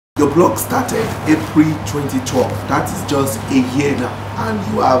Your blog started April 2012. That is just a year now, and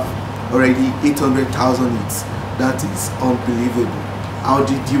you have already 800,000 hits. That is unbelievable. How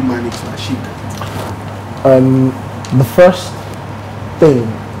did you manage to achieve that? The first thing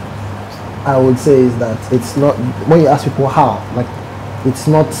I would say is that it's not, when you ask people how, like, it's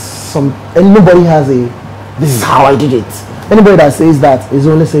not and nobody has this is how I did it. Anybody that says that is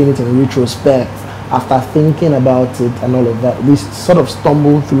only saying it in retrospect after thinking about it and all of that. We sort of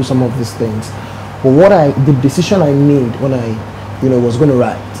stumbled through some of these things. But the decision I made when I, was going to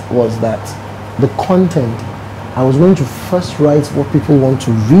write was that the content, I was going to first write what people want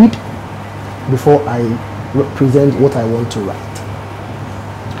to read before I represent what I want to write.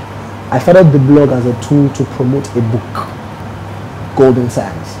 I started the blog as a tool to promote a book, Golden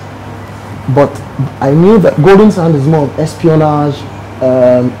Sands. But I knew that Golden Sands is more of espionage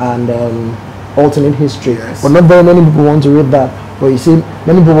and alternate history. Yes. But not very many people want to read that. But you see,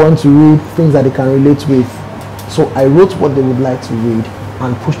 many people want to read things that they can relate with. So I wrote what they would like to read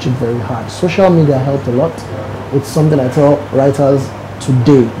and pushed it very hard. Social media helped a lot. It's something I tell writers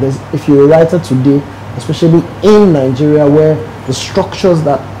today. If you're a writer today, especially in Nigeria, where the structures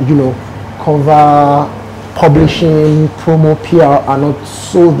that cover publishing, promo, PR are not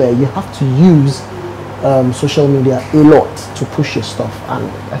so there, you have to use social media a lot to push your stuff, and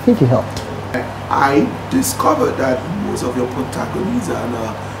I think it helped. I discovered that most of your protagonists and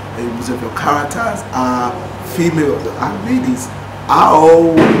most of your characters are female and ladies.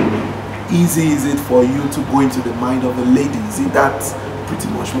 How easy is it for you to go into the mind of a lady? Is it that pretty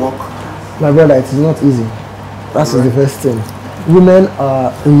much work? My brother, it is not easy. That's right. The first thing. Women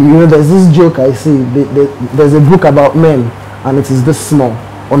are, there's this joke I see, there's a book about men and it is this small.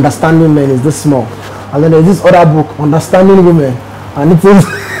 Understanding Men is this small. And then there's this other book, Understanding Women, and it is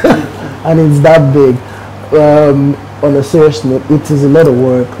and it's that big. On a serious note, it is a lot of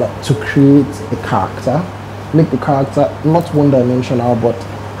work, like, to create a character, make the character not one-dimensional, but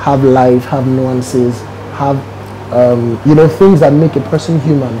have life, have nuances, have things that make a person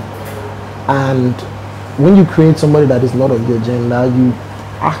human. And when you create somebody that is not of your gender, you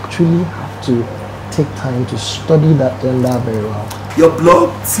actually have to take time to study that gender very well. Your blog,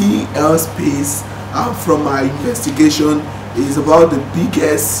 TL Space, from my investigation, is about the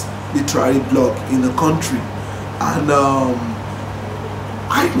biggest literary blog in the country. And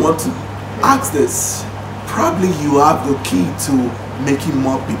I want to ask this. Probably you have the key to making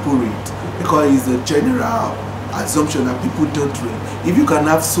more people read, because it's a general assumption that people don't read. If you can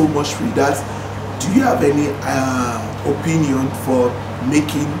have so much readers, do you have any opinion for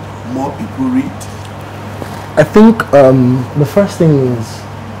making more people read? I think the first thing is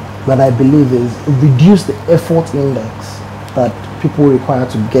that I believe is reduce the effort index that people require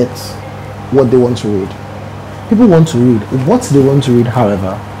to get what they want to read. People want to read. What they want to read,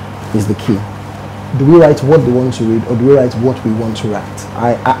 however, is the key. Do we write what they want to read, or do we write what we want to write?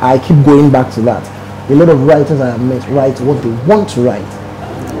 I keep going back to that. A lot of writers I have met write what they want to write,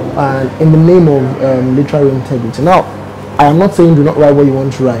 and in the name of literary integrity. Now, I am not saying do not write what you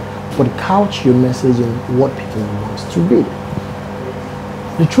want to write, but couch your message in what people want to read.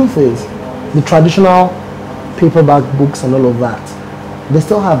 The truth is, the traditional paperback books and all of that, they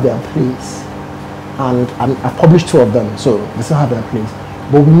still have their place, and I've published 2 of them, so they still have their place.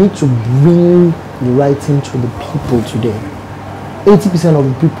 But we need to bring the writing to the people today. 80% of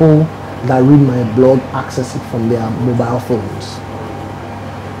the people that read my blog access it from their mobile phones.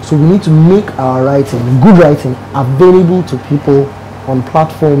 So we need to make our writing, good writing, available to people on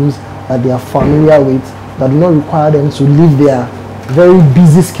platforms that they are familiar with, that do not require them to leave their very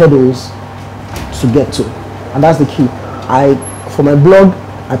busy schedules to get to. And that's the key. For my blog,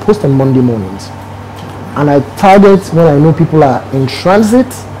 I post on Monday mornings. And I target when I know people are in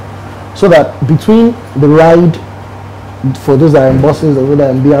transit, so that between the ride, for those that are in buses or those that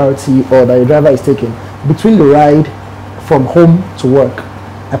are in BRT or that the driver is taking, between the ride from home to work,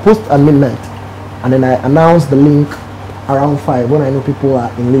 I post at midnight, and then I announce the link around 5 when I know people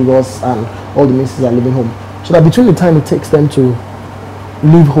are in Lagos and all the missus are leaving home, so that between the time it takes them to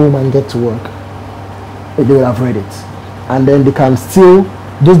leave home and get to work, they will have read it, and then they can still,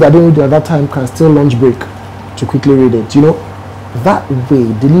 those that don't read it at that time can still lunch break to quickly read it. That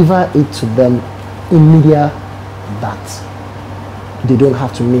way, deliver it to them in media that they don't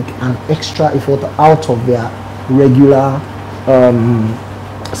have to make an extra effort out of their regular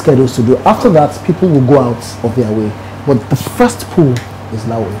schedules to do. After that, people will go out of their way, but the first pull is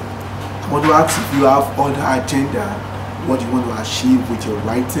that way. I want to ask if you have other agenda, what you want to achieve with your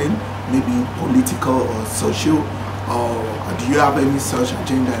writing, maybe political or social, or do you have any such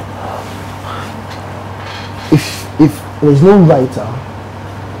agenda? If there's no writer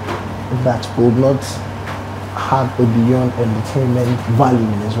that will not have a beyond entertainment value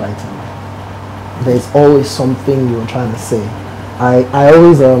in his writing. There's always something you're trying to say. I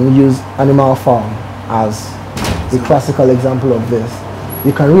always use Animal Farm as a classical example of this.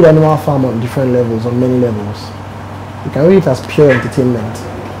 You can read Animal Farm on different levels, on many levels. You can read it as pure entertainment.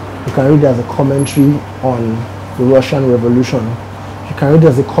 You can read it as a commentary on the Russian Revolution. You can read it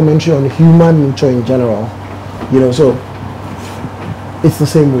as a commentary on human nature in general. You know, so it's the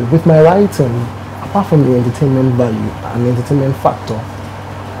same way. With my writing, apart from the entertainment value and the entertainment factor,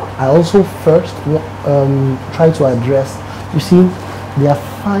 I also first try to address, you see, there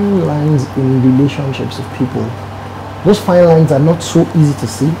are fine lines in relationships of people. Those fine lines are not so easy to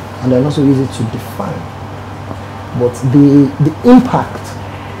see and they're not so easy to define. But the impact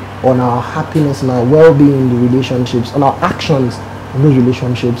on our happiness and our well-being in the relationships, on our actions in those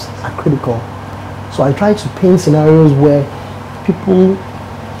relationships are critical. So I try to paint scenarios where people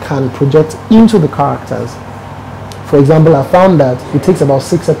can project into the characters. For example, I found that it takes about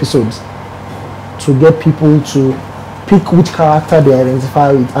 6 episodes to get people to pick which character they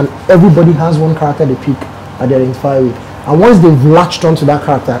identify with, and everybody has one character they pick that they identify with. And once they've latched onto that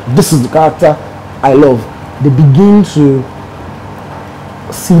character, this is the character I love, they begin to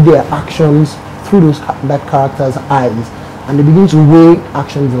see their actions through that character's eyes, and they begin to weigh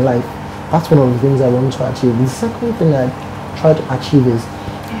actions in life. That's one of the things I want to achieve. The second thing I try to achieve is,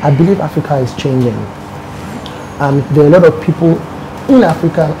 I believe Africa is changing. And there are a lot of people in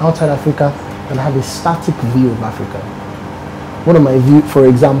Africa and outside Africa that have a static view of Africa. One of my views, for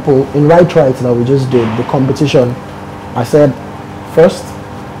example, in Right that we just did, the competition, I said, first,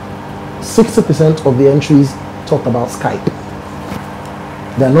 60% of the entries talked about Skype.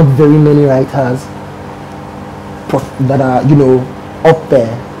 There are not very many writers that are, you know, up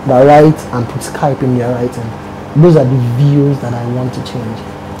there that write and put Skype in their writing. Those are the views that I want to change.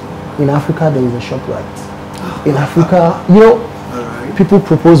 In Africa, there is a ShopRite. In Africa, you know, people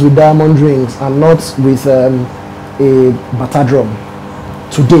propose with diamond rings and not with a bata drum.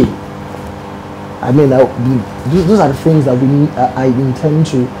 Today, I mean, those are the things that I intend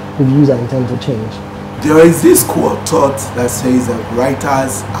to, the views I intend to change. There is this quote thought that says that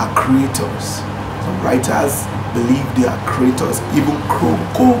writers are creators. Some writers believe they are creators, even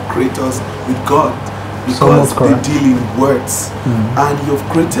co-creators with God, because they deal in words. And you've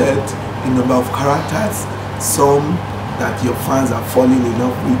created a number of characters, some that your fans are falling in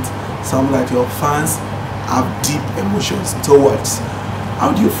love with, some that your fans have deep emotions towards.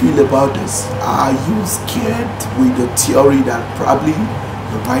 How do you feel about this? Are you scared with the theory that probably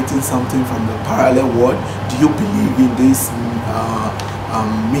you're writing something from the parallel world? Do you believe in this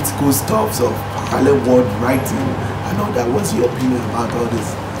mythical stuff of parallel world writing and all that? What's your opinion about all this?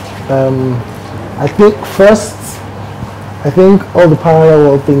 I think first, all the parallel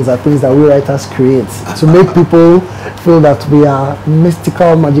world things are things that we writers create to make people feel that we are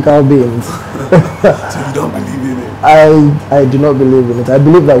mystical, magical beings. So you don't believe in it? I do not believe in it. I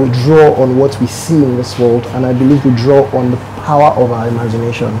believe that we draw on what we see in this world, and I believe we draw on the power of our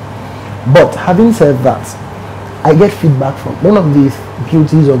imagination. But having said that, I get feedback from, one of the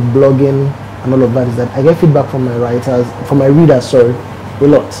beauties of blogging and all of that is that I get feedback from my writers, from my readers, sorry, a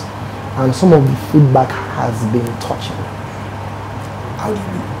lot. And some of the feedback has been touching. How do you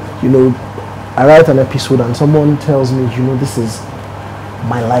mean? You know, I write an episode and someone tells me, you know, this is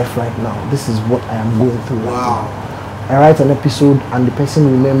my life right now. This is what I am going through right now. I write an episode and the person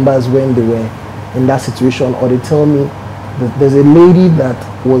remembers when they were in that situation, or they tell me that there's a lady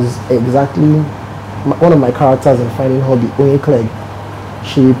that was exactly one of my characters in Finding Hobby, Onye Clegg.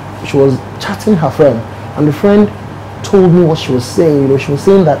 She was chatting her friend, and the friend told me what she was saying. You know, she was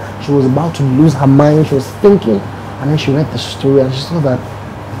saying that she was about to lose her mind. She was thinking, and then she read the story and she saw that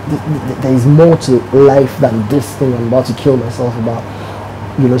there is more to life than this thing I'm about to kill myself about.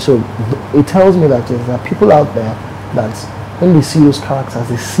 You know, so it tells me that there are people out there that when they see those characters,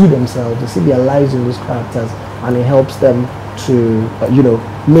 they see themselves, they see their lives in those characters, and it helps them to, you know,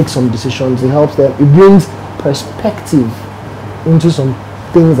 make some decisions. It helps them, it brings perspective into some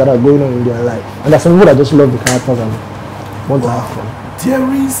things that are going on in their life. And that's something I just love the characters and want to have fun.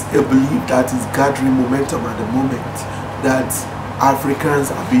 There is a belief that is gathering momentum at the moment that Africans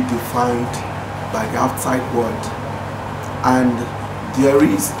are being defined by the outside world, and there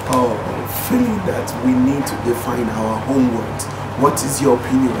is a feeling that we need to define our home world. What is your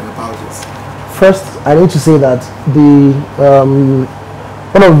opinion about this? First, I need to say that the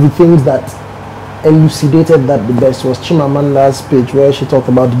one of the things that elucidated that the best was Chimamanda's speech, where she talked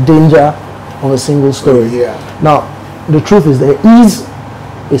about the danger of a single story. Oh, yeah. Now, the truth is there is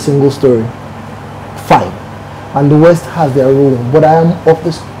a single story, fine, and the West has their role, but I am of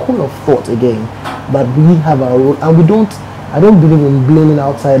this school of thought again that we have our role, and I don't believe in blaming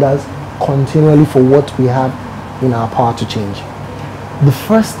outsiders continually for what we have in our power to change. The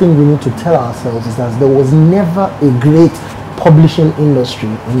first thing we need to tell ourselves is that there was never a great publishing industry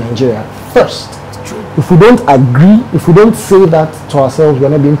in Nigeria. First, if we don't agree, if we don't say that to ourselves, we're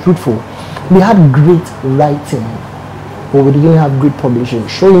not being truthful. We had great writing, but we didn't have great publishing.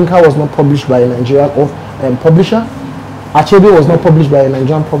 Soyinka was not published by a Nigerian publisher. Achebe was not published by a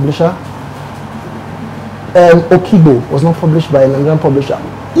Nigerian publisher. Okibo was not published by a Nigerian publisher.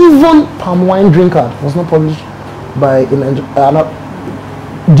 Even Palm Wine Drinker was not published by a Nigerian.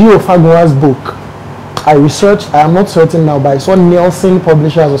 Dio Fagoa's book, I researched, I am not certain now, but I saw Nelson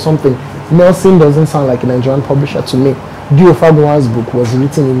Publishers or something. Nelson doesn't sound like a Nigerian publisher to me. Dio Fagoa's book was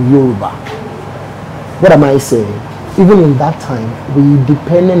written in Yoruba. What am I saying? Even in that time, we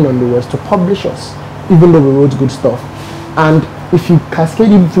depended on the West to publish us, even though we wrote good stuff. And if you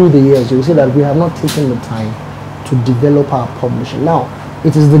cascade it through the years, you'll see that we have not taken the time to develop our publishing. Now,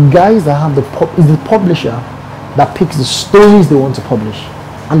 it is the guys that have it's the publisher that picks the stories they want to publish.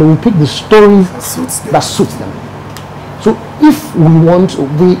 And they will pick the stories that suits them. So if we want,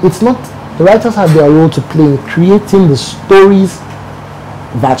 it's not, the writers have their role to play in creating the stories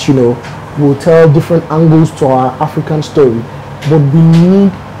that, will tell different angles to our African story. But we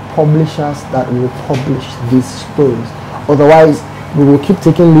need publishers that will publish these stories. Otherwise, we will keep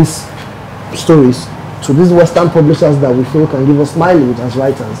taking these stories to these Western publishers that we feel can give us mileage as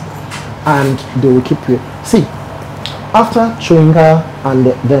writers. And they will keep it. See, after Soyinka and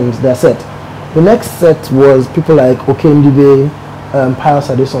them, their set, the next set was people like Okendibe, Pius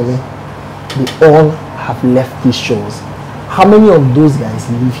Adesomi. They all have left these shows. How many of those guys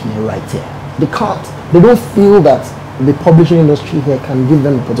live here, right here? They can't. They don't feel that the publishing industry here can give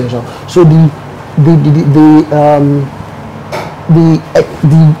them the potential. So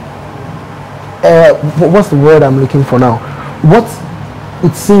what's the word I'm looking for now? What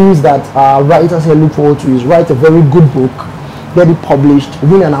it seems that writers here look forward to is write a very good book, get it published,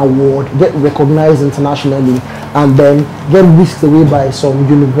 win an award, get recognized internationally, and then get whisked away by some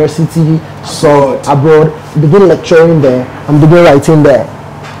university, some abroad, begin lecturing there, and begin writing there.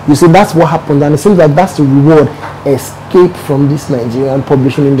 You see, that's what happened, and it seems like that's the reward. Escape from this Nigerian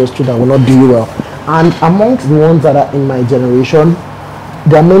publishing industry that will not do you well. And amongst the ones that are in my generation,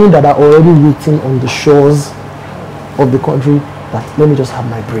 there are many that are already written on the shores of the country that let me just have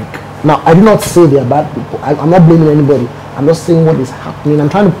my break. Now, I do not say they are bad people. I'm not blaming anybody. I'm just saying what is happening. I'm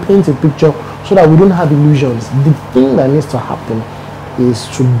trying to paint a picture so that we don't have illusions. The thing that needs to happen is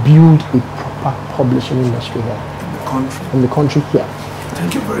to build a proper publishing industry here. In the country here.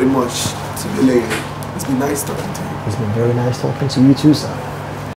 Thank you very much, Tunde Leye. It's been nice talking to you. It's been very nice talking to you too, sir.